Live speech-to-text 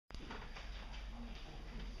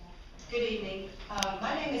Good evening.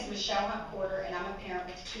 My name is Michelle Hunt-Porter, and I'm a parent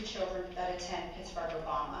with 2 children that attend Pittsburgh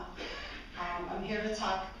Obama. I'm here to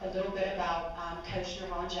talk a little bit about Coach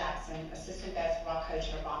Ron Jackson, assistant basketball coach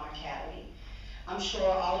at Obama Academy. I'm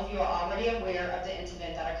sure all of you are already aware of the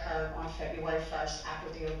incident that occurred on February 1st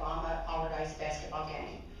after the Obama-Allardyce basketball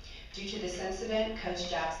game. Due to this incident, Coach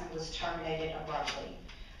Jackson was terminated abruptly.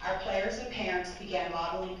 Our players and parents began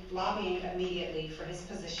lobbying immediately for his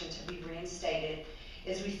position to be reinstated,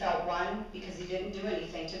 as we felt, 1, because he didn't do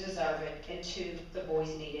anything to deserve it, and 2, the boys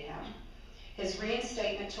needed him. His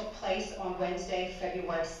reinstatement took place on Wednesday,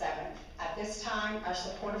 February 7th. At this time, our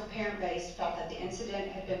supportive parent base felt that the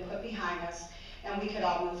incident had been put behind us and we could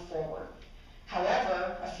all move forward.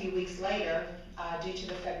 However, a few weeks later, due to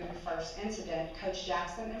the February 1st incident, Coach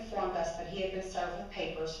Jackson informed us that he had been served with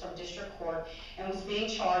papers from district court and was being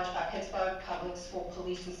charged by Pittsburgh Public School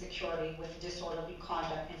Police and Security with disorderly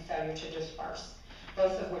conduct and failure to disperse,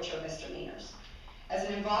 both of which are misdemeanors. As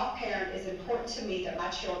an involved parent, it is important to me that my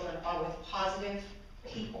children are with positive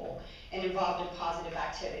people and involved in positive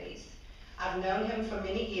activities. I've known him for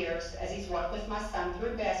many years, as he's worked with my son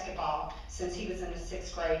through basketball since he was in the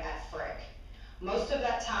 6th grade at Frick. Most of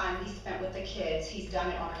that time he spent with the kids, he's done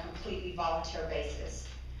it on a completely volunteer basis.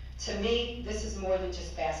 To me, this is more than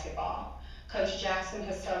just basketball. Coach Jackson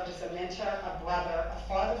has served as a mentor, a brother, a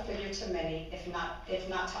father figure to many, if not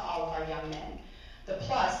to all of our young men. The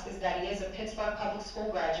plus is that he is a Pittsburgh Public School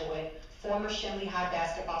graduate, former Shinley High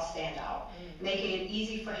basketball standout, making it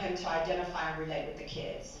easy for him to identify and relate with the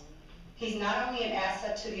kids. He's not only an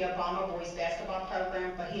asset to the Obama boys basketball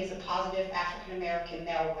program, but he is a positive African-American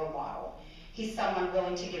male role model. He's someone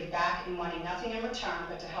willing to give back and wanting nothing in return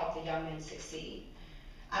but to help the young men succeed.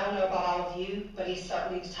 I don't know about all of you, but he's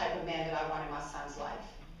certainly the type of man that I want in my son's life.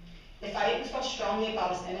 If I didn't feel strongly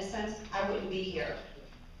about his innocence, I wouldn't be here.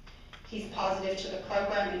 He's positive to the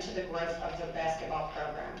program and to the growth of the basketball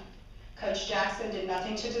program. Coach Jackson did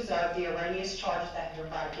nothing to deserve the erroneous charges that were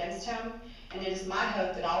brought against him, and it is my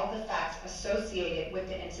hope that all of the facts associated with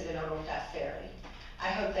the incident are looked at fairly. I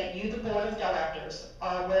hope that you, the board of directors,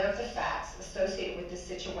 are aware of the facts associated with this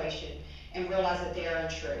situation and realize that they are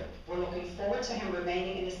untrue. We're looking forward to him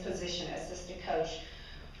remaining in his position as assistant coach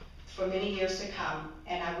for many years to come,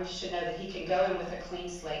 and I wish to know that he can go in with a clean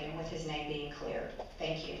slate and with his name being cleared.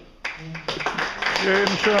 Thank you. Yay,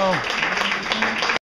 Michelle.